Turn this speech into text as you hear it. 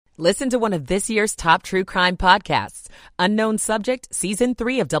Listen to one of this year's top true crime podcasts. Unknown Subject, Season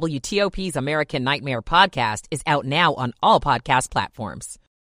 3 of WTOP's American Nightmare podcast is out now on all podcast platforms.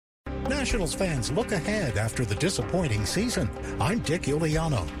 Nationals fans look ahead after the disappointing season. I'm Dick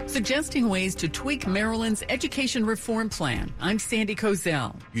Iuliano. Suggesting ways to tweak Maryland's education reform plan. I'm Sandy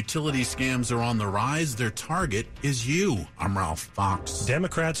Kozel. Utility scams are on the rise. Their target is you. I'm Ralph Fox.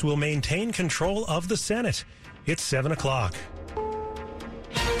 Democrats will maintain control of the Senate. It's 7 o'clock.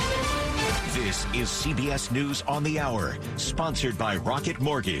 This is CBS News on the Hour, sponsored by Rocket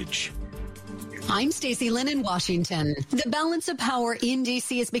Mortgage. I'm Stacey Lynn in Washington. The balance of power in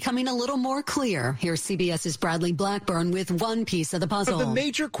D.C. is becoming a little more clear. Here's CBS's Bradley Blackburn with one piece of the puzzle. One of the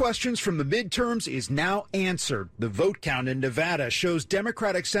major questions from the midterms is now answered. The vote count in Nevada shows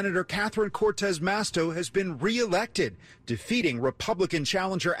Democratic Senator Catherine Cortez Masto has been reelected, defeating Republican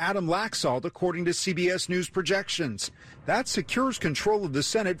challenger Adam Laxalt, according to CBS News projections. That secures control of the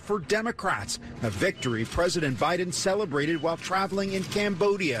Senate for Democrats, a victory President Biden celebrated while traveling in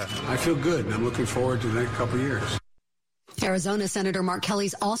Cambodia. I feel good, and I'm looking forward to the next couple of years. Arizona Senator Mark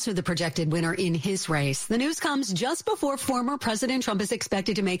Kelly's also the projected winner in his race. The news comes just before former President Trump is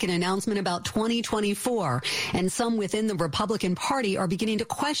expected to make an announcement about 2024, and some within the Republican Party are beginning to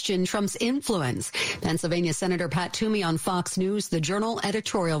question Trump's influence. Pennsylvania Senator Pat Toomey on Fox News, The Journal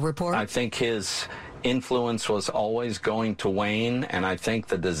editorial report. I think his influence was always going to wane, and I think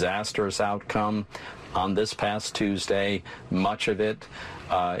the disastrous outcome on this past Tuesday, much of it,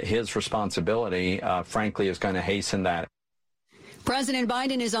 his responsibility, frankly, is going to hasten that. President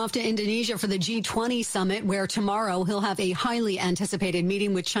Biden is off to Indonesia for the G20 summit, where tomorrow he'll have a highly anticipated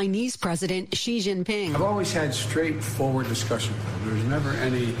meeting with Chinese President Xi Jinping. I've always had straightforward discussion. There's never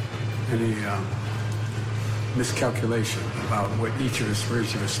any miscalculation about where each of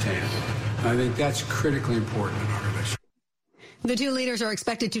us stand. And I think that's critically important in our relationship. The two leaders are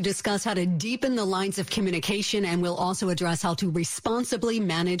expected to discuss how to deepen the lines of communication and will also address how to responsibly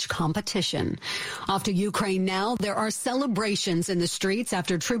manage competition. Off to Ukraine now. There are celebrations in the streets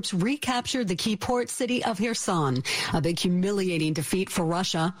after troops recaptured the key port city of Kherson. A big humiliating defeat for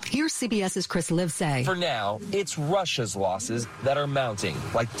Russia. Here's CBS's Chris Livesay. For now, it's Russia's losses that are mounting,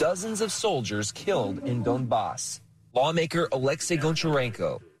 like dozens of soldiers killed in Donbass. Lawmaker Alexei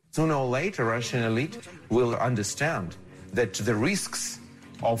Goncharenko. Sooner or later, Russian elite will understand that the risks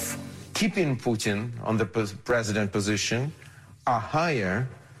of keeping Putin on the president position are higher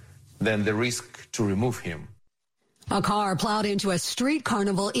than the risk to remove him. A car plowed into a street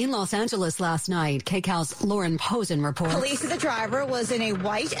carnival in Los Angeles last night. KCAL's Lauren Posen reports. Police say the driver was in a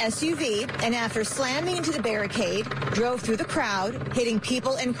white SUV and after slamming into the barricade, drove through the crowd, hitting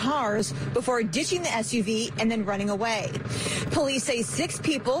people and cars before ditching the SUV and then running away. Police say 6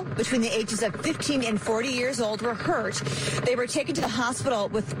 people between the ages of 15 and 40 years old were hurt. They were taken to the hospital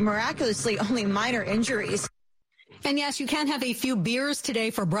with miraculously only minor injuries. And yes, you can have a few beers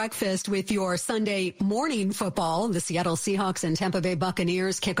today for breakfast with your Sunday morning football. The Seattle Seahawks and Tampa Bay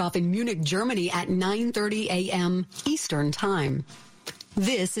Buccaneers kick off in Munich, Germany at 9:30 a.m. Eastern Time.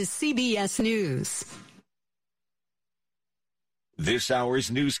 This is CBS News. This hour's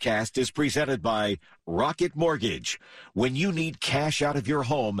newscast is presented by Rocket Mortgage. When you need cash out of your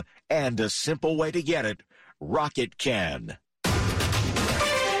home and a simple way to get it, Rocket can.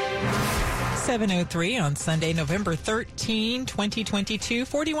 7:03 on Sunday, November 13, 2022.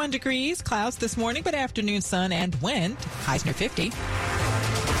 41 degrees, clouds this morning, but afternoon sun and wind. Highs near 50.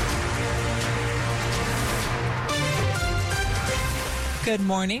 Good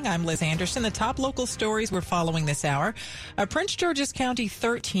morning. I'm Liz Anderson. The top local stories we're following this hour. A Prince George's County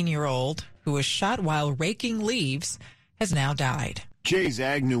 13-year-old who was shot while raking leaves has now died. Jays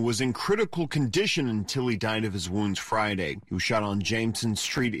Agnew was in critical condition until he died of his wounds Friday. He was shot on Jameson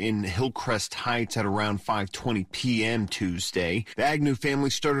Street in Hillcrest Heights at around 5:20 p.m. Tuesday. The Agnew family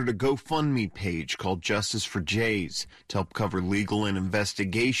started a GoFundMe page called Justice for Jays to help cover legal and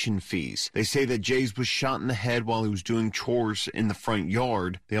investigation fees. They say that Jays was shot in the head while he was doing chores in the front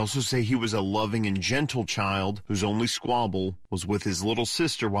yard. They also say he was a loving and gentle child whose only squabble was with his little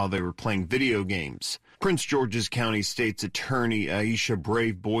sister while they were playing video games. Prince George's County State's Attorney Aisha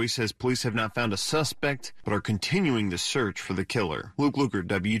Brave Boy says police have not found a suspect, but are continuing the search for the killer. Luke Luker,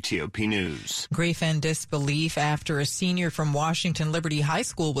 WTOP News. Grief and disbelief after a senior from Washington Liberty High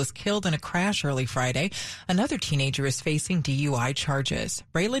School was killed in a crash early Friday. Another teenager is facing DUI charges.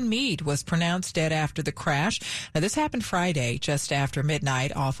 Braylon Mead was pronounced dead after the crash. Now, this happened Friday, just after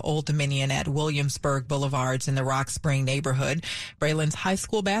midnight off Old Dominion at Williamsburg Boulevards in the Rock Spring neighborhood. Braylon's high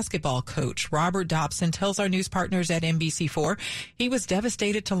school basketball coach, Robert Dobson, tells our news partners at NBC4 he was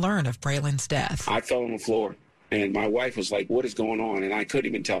devastated to learn of Braylon's death. I fell on the floor. And my wife was like, what is going on? And I couldn't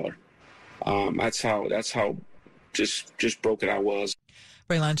even tell her. That's how just broken I was.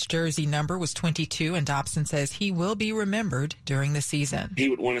 Braylon's jersey number was 22, and Dobson says he will be remembered during the season. He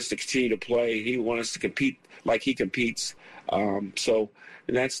would want us to continue to play. He would want us to compete like he competes. So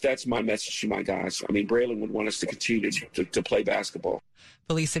that's my message to my guys. I mean, Braylon would want us to continue to play basketball.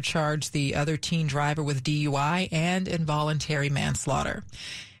 Police have charged the other teen driver with DUI and involuntary manslaughter.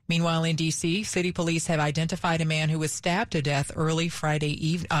 Meanwhile, in D.C., city police have identified a man who was stabbed to death on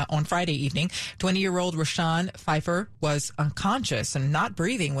Friday evening. 20-year-old Rashawn Pfeiffer was unconscious and not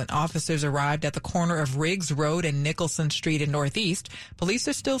breathing when officers arrived at the corner of Riggs Road and Nicholson Street in Northeast. Police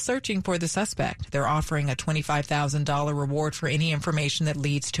are still searching for the suspect. They're offering a $25,000 reward for any information that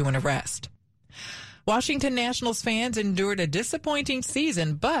leads to an arrest. Washington Nationals fans endured a disappointing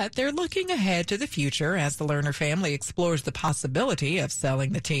season, but they're looking ahead to the future as the Lerner family explores the possibility of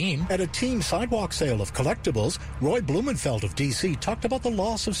selling the team. At a team sidewalk sale of collectibles, Roy Blumenfeld of D.C. talked about the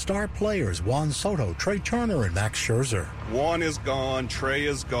loss of star players Juan Soto, Trey Turner, and Max Scherzer. Juan is gone, Trey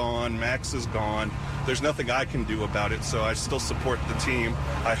is gone, Max is gone. There's nothing I can do about it, so I still support the team.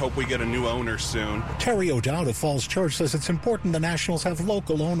 I hope we get a new owner soon. Terry O'Dowd of Falls Church says it's important the Nationals have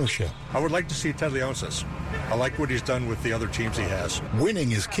local ownership. I would like to see Ted Leonsis. I like what he's done with the other teams he has.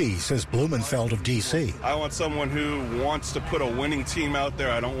 Winning is key, says Blumenfeld of D.C. I want someone who wants to put a winning team out there.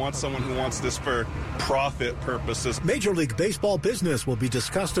 I don't want someone who wants this for profit purposes. Major League Baseball business will be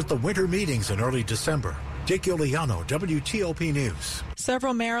discussed at the winter meetings in early December. Dick Iuliano, WTOP News.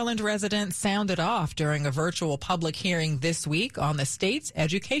 Several Maryland residents sounded off during a virtual public hearing this week on the state's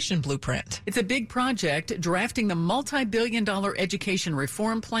education blueprint. It's a big project drafting the multi-billion-dollar education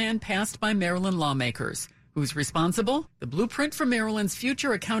reform plan passed by Maryland lawmakers. Who's responsible? The Blueprint for Maryland's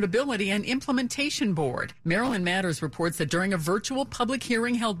Future Accountability and Implementation Board. Maryland Matters reports that during a virtual public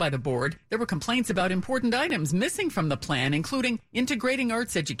hearing held by the board, there were complaints about important items missing from the plan, including integrating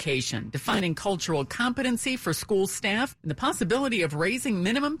arts education, defining cultural competency for school staff, and the possibility of raising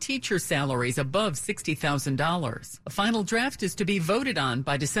minimum teacher salaries above $60,000. A final draft is to be voted on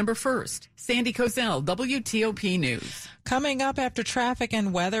by December 1st. Sandy Kozel, WTOP News. Coming up after traffic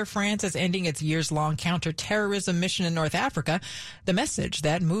and weather, France is ending its years-long counter-terrorism mission in North Africa. The message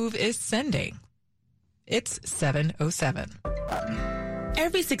that move is sending. It's 7:07.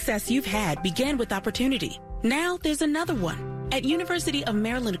 Every success you've had began with opportunity. Now there's another one. At University of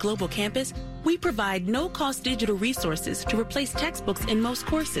Maryland Global Campus, we provide no-cost digital resources to replace textbooks in most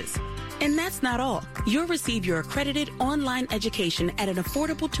courses. And that's not all. You'll receive your accredited online education at an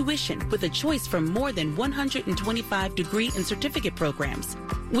affordable tuition with a choice from more than 125 degree and certificate programs.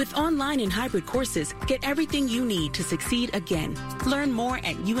 With online and hybrid courses, get everything you need to succeed again. Learn more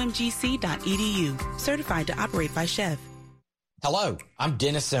at umgc.edu. Certified to operate by Chev. Hello, I'm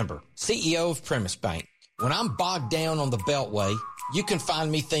Dennis Ember, CEO of Premise Bank. When I'm bogged down on the Beltway, you can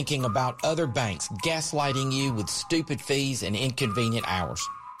find me thinking about other banks gaslighting you with stupid fees and inconvenient hours.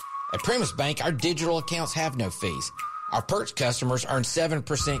 At Premise Bank, our digital accounts have no fees. Our Perch customers earn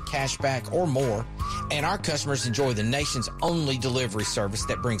 7% cash back or more, and our customers enjoy the nation's only delivery service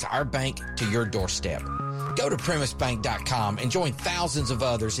that brings our bank to your doorstep. Go to PremisBank.com and join thousands of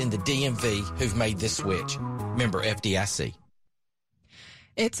others in the DMV who've made this switch. Member FDIC.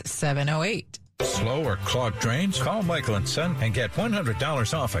 It's 7:08. Slow or clogged drains? Call Michael & Son and get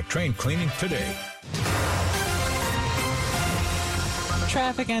 $100 off a drain cleaning today.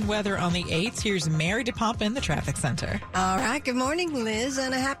 Traffic and weather on the 8th. Here's Mary DePompa in the traffic center. All right. Good morning, Liz,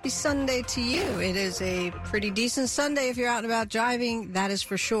 and a happy Sunday to you. It is a pretty decent Sunday if you're out and about driving, that is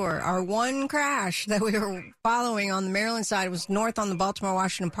for sure. Our one crash that we were following on the Maryland side was north on the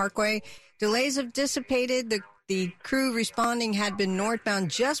Baltimore-Washington Parkway. Delays have dissipated. The crew responding had been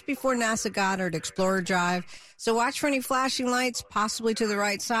northbound just before NASA Goddard Explorer Drive. So watch for any flashing lights, possibly to the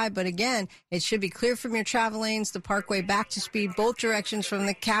right side. But again, it should be clear from your travel lanes, the Parkway back to speed, both directions from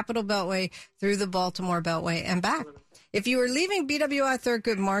the Capitol Beltway through the Baltimore Beltway and back. If you are leaving BWI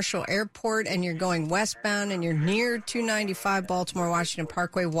Thurgood Marshall Airport and you're going westbound and you're near 295 Baltimore-Washington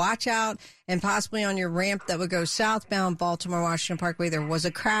Parkway, watch out. And possibly on your ramp that would go southbound Baltimore-Washington Parkway, there was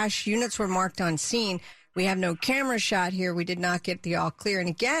a crash. Units were marked on scene. We have no camera shot here. We did not get the all clear. And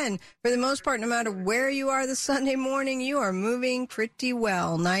again, for the most part, no matter where you are this Sunday morning, you are moving pretty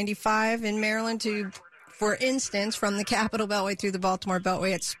well. 95 in Maryland to, for instance, from the Capitol Beltway through the Baltimore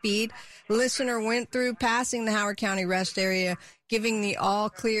Beltway at speed. Listener went through passing the Howard County rest area, giving the all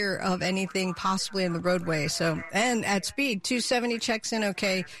clear of anything possibly in the roadway. So, and at speed, 270 checks in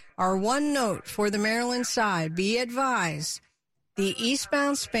okay. Our one note for the Maryland side, be advised, the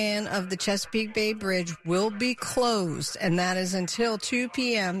eastbound span of the Chesapeake Bay Bridge will be closed, and that is until 2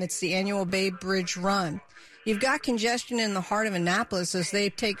 p.m. It's the annual Bay Bridge Run. You've got congestion in the heart of Annapolis as they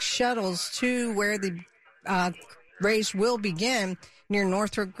take shuttles to where the race will begin near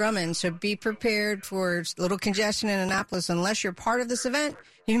Northrop Grumman. So be prepared for a little congestion in Annapolis. Unless you're part of this event,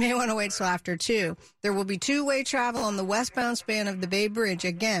 you may want to wait till after 2. There will be two-way travel on the westbound span of the Bay Bridge.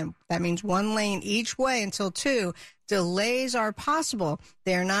 Again, that means one lane each way until 2. Delays are possible.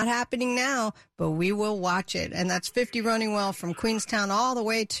 They are not happening now, but we will watch it. And that's 50 running well from Queenstown all the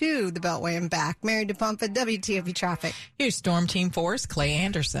way to the Beltway and back. Mary DePompa, WTOP Traffic. Here's Storm Team 4's Clay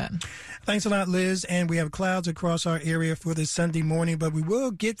Anderson. Thanks a lot, Liz. And we have clouds across our area for this Sunday morning, but we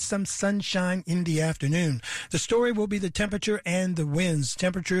will get some sunshine in the afternoon. The story will be the temperature and the winds.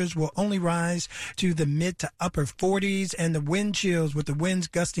 Temperatures will only rise to the mid to upper 40s, and the wind chills, with the winds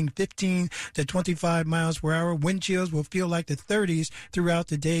gusting 15 to 25 miles per hour. Wind chills will feel like the 30s throughout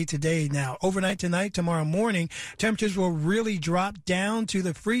the day today. Now, overnight tonight, tomorrow morning, temperatures will really drop down to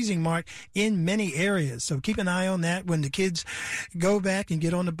the freezing mark in many areas. So keep an eye on that when the kids go back and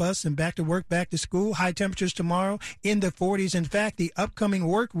get on the bus and back to work, back to school. High temperatures tomorrow in the 40s. In fact, the upcoming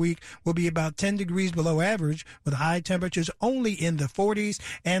work week will be about 10 degrees below average, with high temperatures only in the 40s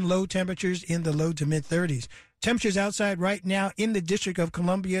and low temperatures in the low to mid 30s. Temperatures outside right now in the District of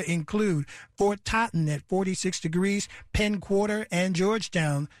Columbia include Fort Totten at 46 degrees, Penn Quarter, and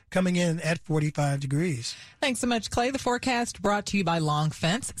Georgetown coming in at 45 degrees. Thanks so much, Clay. The forecast brought to you by Long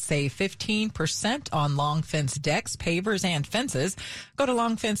Fence. Save 15% on Long Fence decks, pavers, and fences. Go to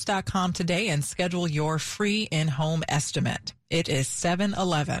longfence.com today and schedule your free in-home estimate. It is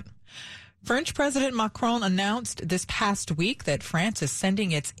 7-11. French President Macron announced this past week that France is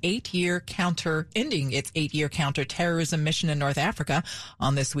ending its 8-year counterterrorism mission in North Africa.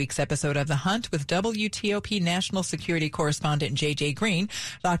 On this week's episode of The Hunt with WTOP national security correspondent J.J. Green,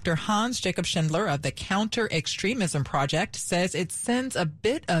 Dr. Hans Jacob Schindler of the Counter Extremism Project says it sends a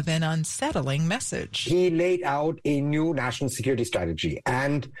bit of an unsettling message. He laid out a new national security strategy.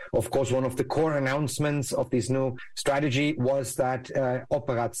 And, of course, one of the core announcements of this new strategy was that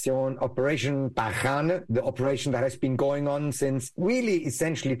Operation Barkhane, the operation that has been going on since really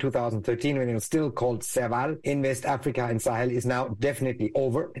essentially 2013, when it was still called Serval in West Africa and Sahel, is now definitely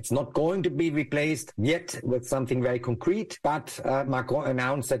over. It's not going to be replaced yet with something very concrete, but Macron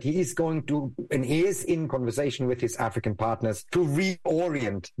announced that he is going to, and he is in conversation with his African partners, to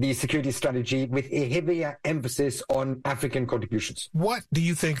reorient the security strategy with a heavier emphasis on African contributions. What do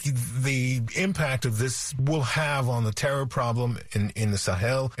you think the impact of this will have on the terror problem in the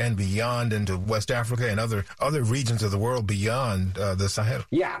Sahel and beyond, into West Africa and other regions of the world beyond the Sahel?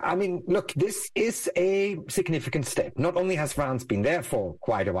 Yeah, I mean, look, this is a significant step. Not only has France been there for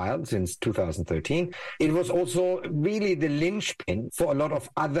quite a while, since 2013, it was also really the linchpin for a lot of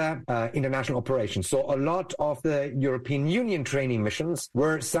other international operations. So a lot of the European Union training missions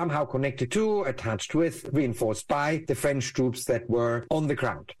were somehow connected to, attached with, reinforced by the French troops that were on the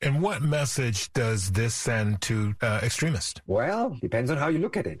ground. And what message does this send to extremists? Well, depends on how you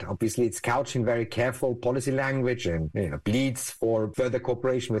look at it. Obviously, it's couched in very careful policy language and pleads for further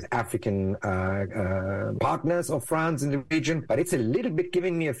cooperation with African partners of France in the region. But it's a little bit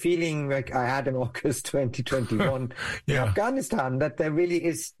giving me a feeling like I had in August 2021 in Afghanistan, that there really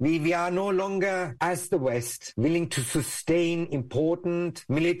is, we are no longer, as the West, willing to sustain important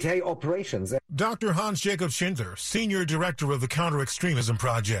military operations. Dr. Hans Jacob Schindler, Senior Director of the Counter Extremism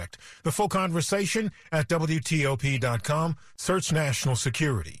Project. The full conversation at WTOP.com. Search National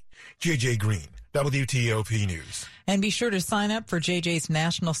Security. J.J. Green, WTOP News. And be sure to sign up for JJ's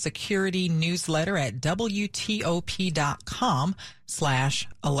National Security newsletter at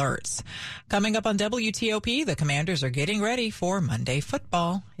WTOP.com/alerts. Coming up on WTOP, the Commanders are getting ready for Monday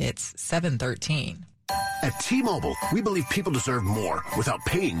football. It's 7:13. At T-Mobile, we believe people deserve more without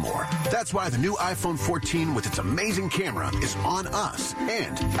paying more. That's why the new iPhone 14 with its amazing camera is on us,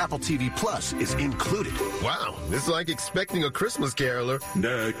 and Apple TV Plus is included. Wow, it's like expecting a Christmas caroler.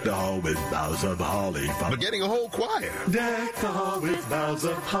 Deck the hall with boughs of holly. But getting a whole choir. Deck the hall with boughs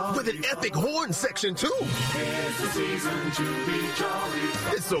of holly. With an epic horn section, too. It's the season to be jolly.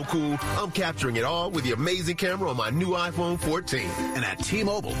 It's so cool. I'm capturing it all with the amazing camera on my new iPhone 14. And at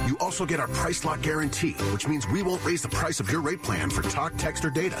T-Mobile, you also get our price lock guarantee, which means we won't raise the price of your rate plan for talk, text, or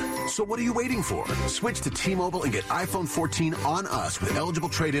data. So what are you waiting for? Switch to T-Mobile and get iPhone 14 on us with eligible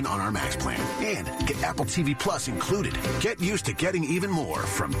trade-in on our Max plan. And get Apple TV Plus included. Get used to getting even more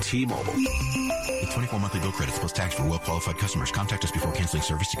from T-Mobile. With 24 monthly bill credits plus tax for well-qualified customers. Contact us before canceling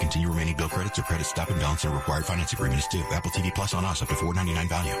service to continue remaining bill credits or credit stop and balance and required finance agreement is due. Apple TV Plus on us up to $4.99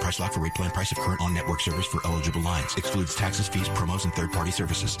 value. Price lock for rate plan. Price of current on-network service for eligible lines. Excludes taxes, fees, promos, and third-party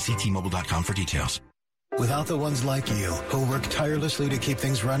services. See T-Mobile.com for details. Without the ones like you, who work tirelessly to keep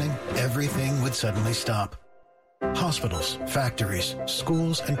things running, everything would suddenly stop. Hospitals, factories,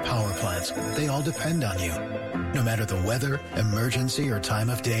 schools, and power plants, they all depend on you. No matter the weather, emergency, or time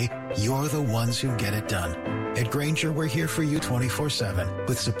of day, you're the ones who get it done. At Grainger, we're here for you 24/7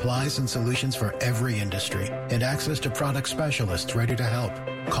 with supplies and solutions for every industry and access to product specialists ready to help.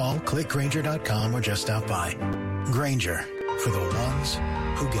 Call, click Grainger.com, or just stop by. Grainger, for the ones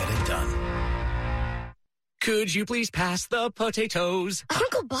who get it done. Could you please pass the potatoes?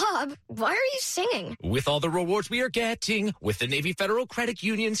 Uncle Bob, why are you singing? With all the rewards we are getting, with the Navy Federal Credit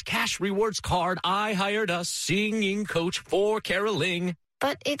Union's cash rewards card, I hired a singing coach for caroling.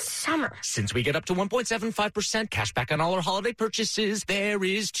 But it's summer. Since we get up to 1.75% cash back on all our holiday purchases, there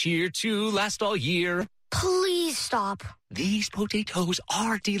is cheer to last all year. Please stop. These potatoes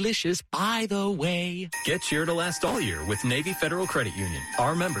are delicious, by the way. Get cheer to last all year with Navy Federal Credit Union.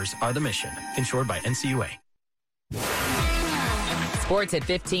 Our members are the mission. Insured by NCUA. Sports at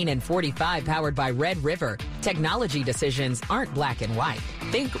 15 and 45, powered by Red River. Technology decisions aren't black and white.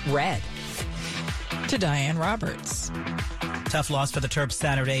 Think red. To Diane Roberts. Tough loss for the Terps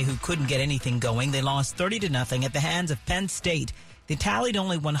Saturday, who couldn't get anything going. They lost 30-0 at the hands of Penn State. They tallied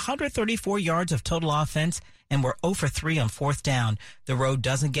only 134 yards of total offense and were 0 for 3 on fourth down. The road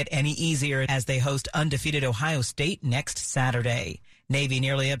doesn't get any easier as they host undefeated Ohio State next Saturday. Navy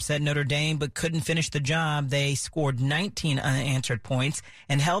nearly upset Notre Dame but couldn't finish the job. They scored 19 unanswered points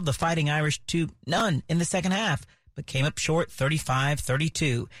and held the Fighting Irish to none in the second half, but came up short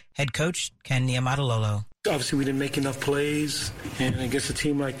 35-32. Head coach Ken Niumatalolo. Obviously, we didn't make enough plays, and against a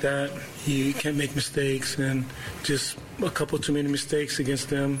team like that, you can't make mistakes, and just a couple too many mistakes against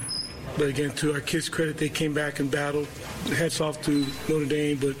them. But again, to our kids' credit, they came back and battled. Hats off to Notre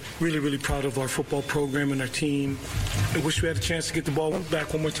Dame, but really, really proud of our football program and our team. I wish we had a chance to get the ball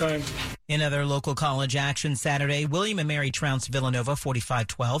back one more time. In other local college action Saturday, William & Mary trounced Villanova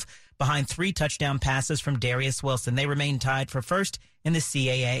 45-12 behind 3 touchdown passes from Darius Wilson. They remain tied for first in the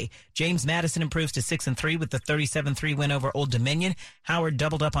CAA. James Madison improves to 6-3 with the 37-3 win over Old Dominion. Howard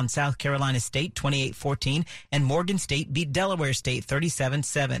doubled up on South Carolina State 28-14, and Morgan State beat Delaware State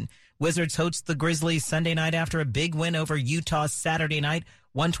 37-7. Wizards host the Grizzlies Sunday night after a big win over Utah Saturday night,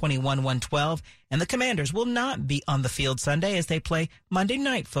 121-112. And the Commanders will not be on the field Sunday as they play Monday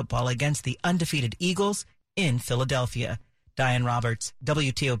Night Football against the undefeated Eagles in Philadelphia. Diane Roberts,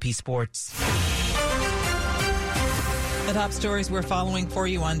 WTOP Sports. The top stories we're following for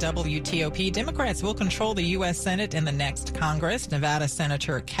you on WTOP. Democrats will control the U.S. Senate in the next Congress. Nevada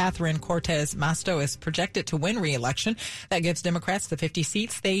Senator Catherine Cortez Masto is projected to win re-election. That gives Democrats the 50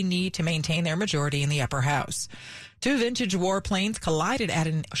 seats they need to maintain their majority in the upper house. 2 vintage warplanes collided at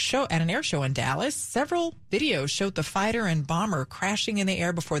an air show in Dallas. Several videos showed the fighter and bomber crashing in the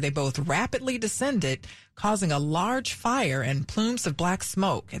air before they both rapidly descended, causing a large fire and plumes of black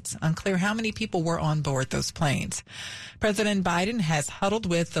smoke. It's unclear how many people were on board those planes. President Biden has huddled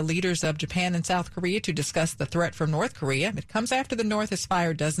with the leaders of Japan and South Korea to discuss the threat from North Korea. It comes after the North has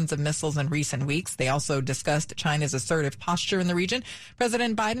fired dozens of missiles in recent weeks. They also discussed China's assertive posture in the region.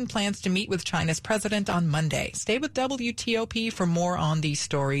 President Biden plans to meet with China's president on Monday. Stay with WTOP for more on these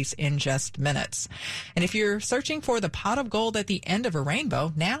stories in just minutes. And if you're searching for the pot of gold at the end of a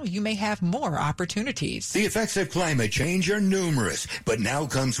rainbow, now you may have more opportunities. The effects of climate change are numerous, but now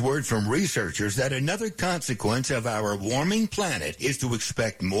comes word from researchers that another consequence of our warming planet is to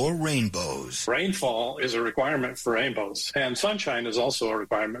expect more rainbows. Rainfall is a requirement for rainbows, and sunshine is also a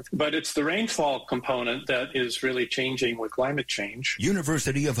requirement, but it's the rainfall component that is really changing with climate change.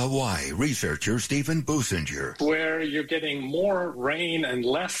 University of Hawaii researcher Stephen Businger. Where you're getting more rain and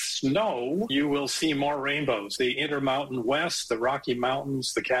less snow, you will see more rainbows. The Intermountain West, the Rocky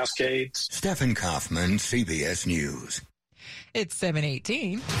Mountains, the Cascades. Stephen Kaufman, CBS News. It's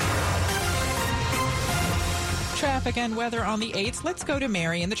 7:18. Traffic and weather on the 8th. Let's go to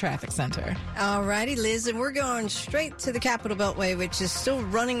Mary in the traffic center. All righty, Liz, and we're going straight to the Capital Beltway, which is still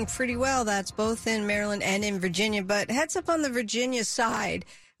running pretty well. That's both in Maryland and in Virginia, but heads up on the Virginia side.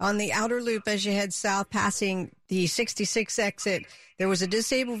 On the outer loop as you head south, passing the 66 exit, there was a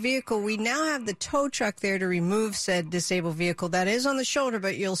disabled vehicle. We now have the tow truck there to remove said disabled vehicle. That is on the shoulder,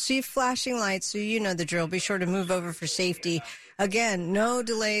 but you'll see flashing lights, so you know the drill. Be sure to move over for safety. Again, no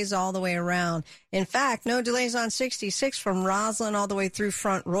delays all the way around. In fact, no delays on 66 from Roslyn all the way through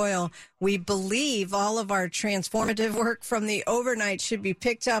Front Royal. We believe all of our transformative work from the overnight should be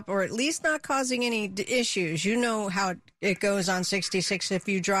picked up, or at least not causing any issues. You know how it goes on 66 if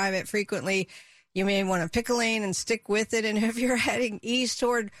you drive it frequently. You may want to pick a lane and stick with it. And if you're heading east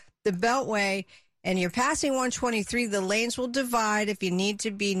toward the Beltway and you're passing 123, the lanes will divide if you need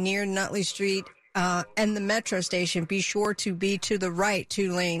to be near Nutley Street and the metro station, be sure to be to the right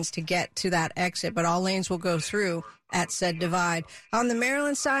 2 lanes to get to that exit, but all lanes will go through at said divide. On the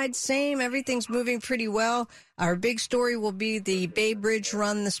Maryland side, same. Everything's moving pretty well. Our big story will be the Bay Bridge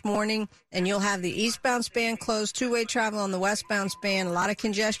run this morning, and you'll have the eastbound span closed, 2-way travel on the westbound span. A lot of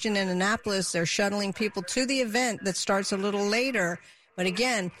congestion in Annapolis. They're shuttling people to the event that starts a little later. But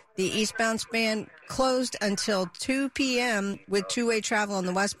again, the eastbound span closed until 2 p.m. with 2-way travel on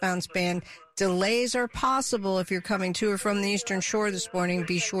the westbound span. Delays are possible if you're coming to or from the Eastern Shore this morning.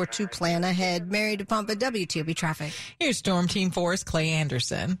 Be sure to plan ahead. Mary DePompa, WTOP Traffic. Here's Storm Team 4's Clay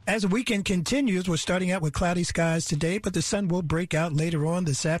Anderson. As the weekend continues, we're starting out with cloudy skies today, but the sun will break out later on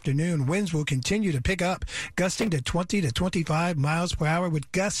this afternoon. Winds will continue to pick up, gusting to 20 to 25 miles per hour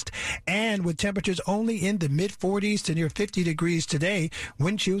with gusts and with temperatures only in the mid-40s to near 50 degrees today.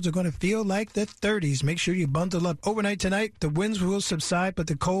 Wind chills are going to feel like the 30s. Make sure you bundle up. Overnight tonight, the winds will subside, but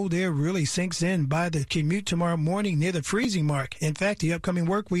the cold air really sinks in by the commute tomorrow morning near the freezing mark. In fact, the upcoming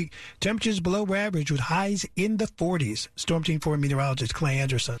work week, temperatures below average with highs in the 40s. Storm Team 4 meteorologist Clay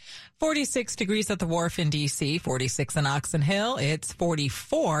Anderson. 46 degrees at the Wharf in D.C., 46 in Oxon Hill. It's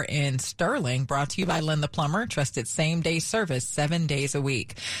 44 in Sterling. Brought to you by Lynn the Plumber. Trusted same-day service 7 days a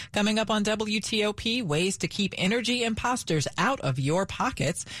week. Coming up on WTOP, ways to keep energy imposters out of your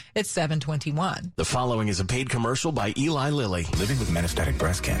pockets. It's 7:21. The following is a paid commercial by Eli Lilly. Living with metastatic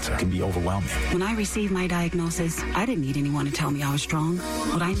breast cancer can be overwhelming. When I received my diagnosis, I didn't need anyone to tell me I was strong.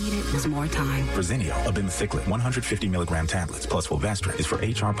 What I needed was more time. Verzenio, abemaciclib, 150 milligram tablets plus fulvestrant is for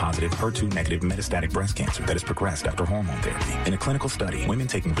HR-positive, HER2-negative metastatic breast cancer that has progressed after hormone therapy. In a clinical study, women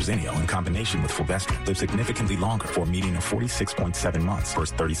taking Verzenio in combination with fulvestrant live significantly longer for a median of 46.7 months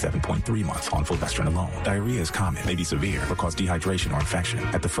versus 37.3 months on fulvestrant alone. Diarrhea is common, may be severe, or cause dehydration or infection.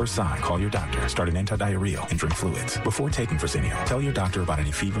 At the first sign, call your doctor, start an antidiarrheal, and drink fluids. Before taking Verzenio, tell your doctor about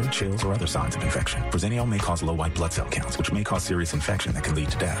any fever, chills, or other signs of infection. Verzenio may cause low white blood cell counts, which may cause serious infection that can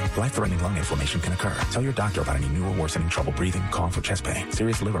lead to death. Life-threatening lung inflammation can occur. Tell your doctor about any new or worsening trouble breathing, cough, or chest pain.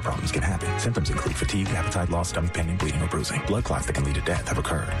 Serious liver problems can happen. Symptoms include fatigue, appetite loss, stomach pain, and bleeding or bruising. Blood clots that can lead to death have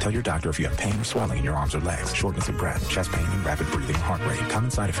occurred. Tell your doctor if you have pain or swelling in your arms or legs, shortness of breath, chest pain, and rapid breathing or heart rate.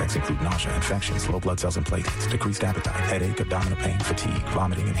 Common side effects include nausea, infections, low blood cells and platelets, decreased appetite, headache, abdominal pain, fatigue,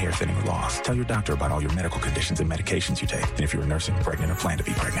 vomiting, and hair thinning or loss. Tell your doctor about all your medical conditions and medications you take, and if you're nursing, pregnant, or plan to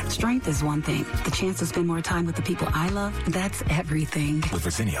be pregnant. Strength is one thing. The chance to spend more time with the people I love, that's everything. With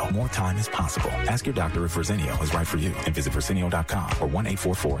Verzenio, more time is possible. Ask your doctor if Verzenio is right for you and visit Verzenio.com or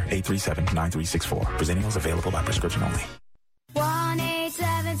 1-844-837-9364. Verzenio is available by prescription only.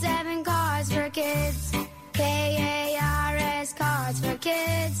 1-877 Cards for Kids. KARS Cards for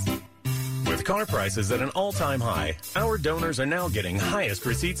Kids. With car prices at an all-time high, our donors are now getting highest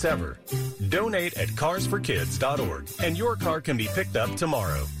receipts ever. Donate at carsforkids.org and your car can be picked up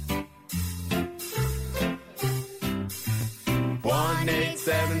tomorrow.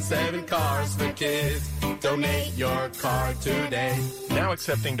 1-877 Cars for Kids. Donate your car today. Now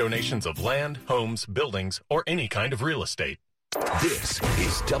accepting donations of land, homes, buildings, or any kind of real estate. This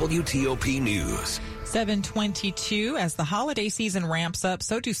is WTOP News. 7:22. As the holiday season ramps up,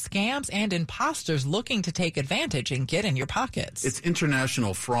 so do scams and imposters looking to take advantage and get in your pockets. It's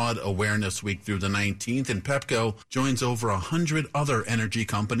International Fraud Awareness Week through the 19th, and Pepco joins over 100 other energy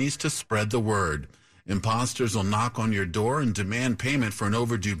companies to spread the word. Imposters will knock on your door and demand payment for an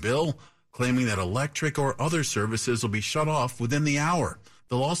overdue bill, claiming that electric or other services will be shut off within the hour.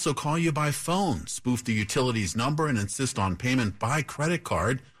 They'll also call you by phone, spoof the utility's number, and insist on payment by credit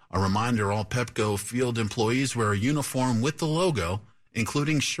card. A reminder, all Pepco field employees wear a uniform with the logo,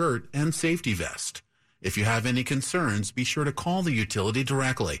 including shirt and safety vest. If you have any concerns, be sure to call the utility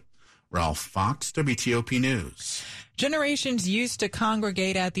directly. Ralph Fox, WTOP News. Generations used to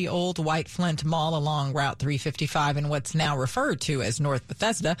congregate at the old White Flint Mall along Route 355 in what's now referred to as North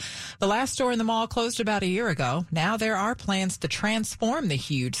Bethesda. The last store in the mall closed about a year ago. Now there are plans to transform the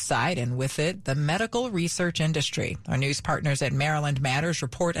huge site and with it, the medical research industry. Our news partners at Maryland Matters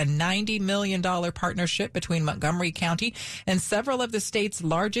report a $90 million partnership between Montgomery County and several of the state's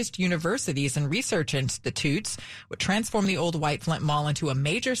largest universities and research institutes would transform the old White Flint Mall into a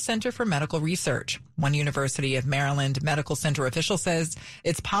major center for medical research. One University of Maryland Medical Center official says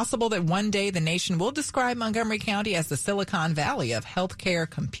it's possible that one day the nation will describe Montgomery County as the Silicon Valley of healthcare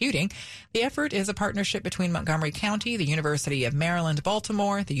computing. The effort is a partnership between Montgomery County, the University of Maryland,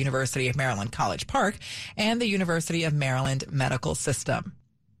 Baltimore, the University of Maryland College Park, and the University of Maryland Medical System.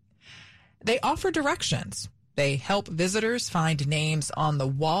 They offer directions. They help visitors find names on the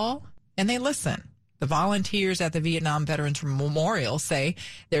wall, and they listen. The volunteers at the Vietnam Veterans Memorial say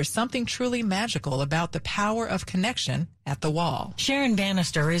there's something truly magical about the power of connection at the wall. Sharon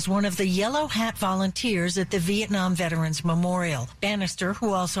Bannister is one of the Yellow Hat volunteers at the Vietnam Veterans Memorial. Bannister,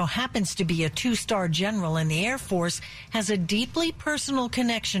 who also happens to be a 2-star general in the Air Force, has a deeply personal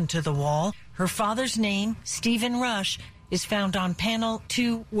connection to the wall. Her father's name, Stephen Rush, is found on panel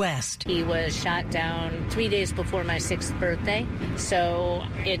 2 West. He was shot down 3 days before my 6th birthday, so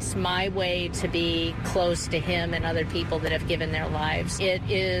it's my way to be close to him and other people that have given their lives. It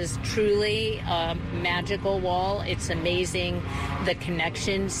is truly a magical wall. It's amazing the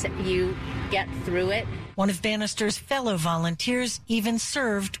connections you get through it. One of Bannister's fellow volunteers even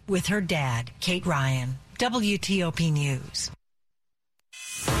served with her dad, Kate Ryan. WTOP News.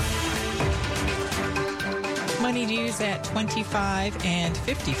 Money news at 25 and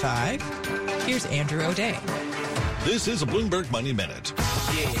 55. Here's Andrew O'Day. This is a Bloomberg Money Minute.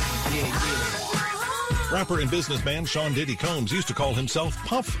 Rapper and businessman Sean Diddy Combs used to call himself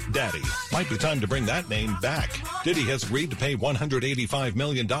Puff Daddy. Might be time to bring that name back. Diddy has agreed to pay $185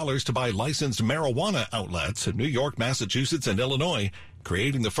 million to buy licensed marijuana outlets in New York, Massachusetts, and Illinois,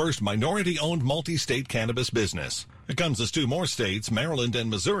 creating the first minority-owned multi-state cannabis business. It comes as 2 more states, Maryland and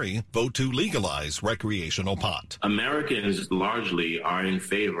Missouri, vote to legalize recreational pot. Americans largely are in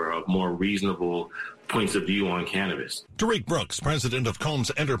favor of more reasonable points of view on cannabis. Tariq Brooks, president of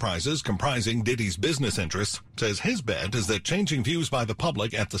Combs Enterprises, comprising Diddy's business interests, says his bet is that changing views by the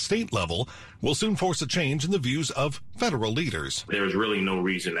public at the state level will soon force a change in the views of federal leaders. There's really no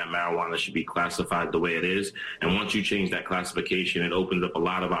reason that marijuana should be classified the way it is. And once you change that classification, it opens up a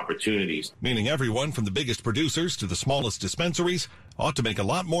lot of opportunities. Meaning everyone from the biggest producers to the smallest dispensaries ought to make a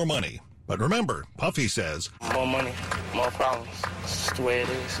lot more money. But remember, Puffy says, more money, more problems. It's just the way it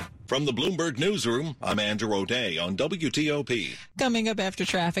is. From the Bloomberg Newsroom, I'm Andrew O'Day on WTOP. Coming up after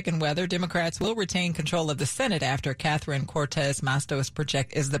traffic and weather, Democrats will retain control of the Senate after Catherine Cortez Masto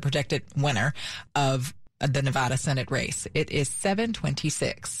is the projected winner of the Nevada Senate race. It is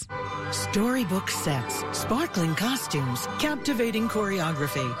 7:26. Storybook sets, sparkling costumes, captivating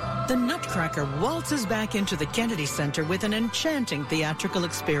choreography. The Nutcracker waltzes back into the Kennedy Center with an enchanting theatrical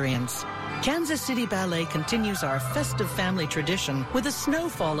experience. Kansas City Ballet continues our festive family tradition with a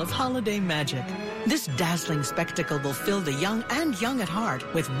snowfall of holiday magic. This dazzling spectacle will fill the young and young at heart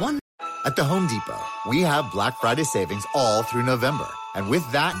with one. At the Home Depot, we have Black Friday savings all through November. And with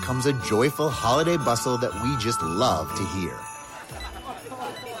that comes a joyful holiday bustle that we just love to hear.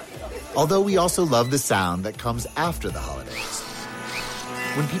 Although we also love the sound that comes after the holidays,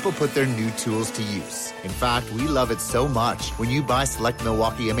 when people put their new tools to use. In fact, we love it so much. When you buy select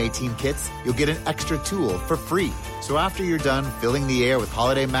Milwaukee M18 kits, you'll get an extra tool for free. So after you're done filling the air with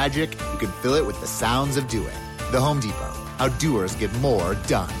holiday magic, you can fill it with the sounds of doing. The Home Depot. How doers get more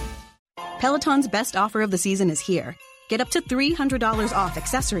done. Peloton's best offer of the season is here. Get up to $300 off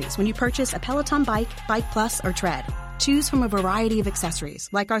accessories when you purchase a Peloton bike, Bike Plus, or Tread. Choose from a variety of accessories,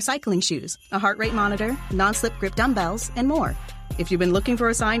 like our cycling shoes, a heart rate monitor, non-slip grip dumbbells, and more. If you've been looking for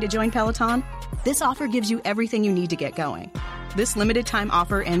a sign to join Peloton, this offer gives you everything you need to get going. This limited time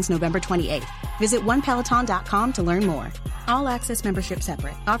offer ends November 28th. Visit onepeloton.com to learn more. All access membership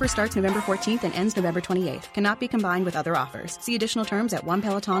separate. Offer starts November 14th and ends November 28th. Cannot be combined with other offers. See additional terms at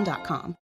onepeloton.com.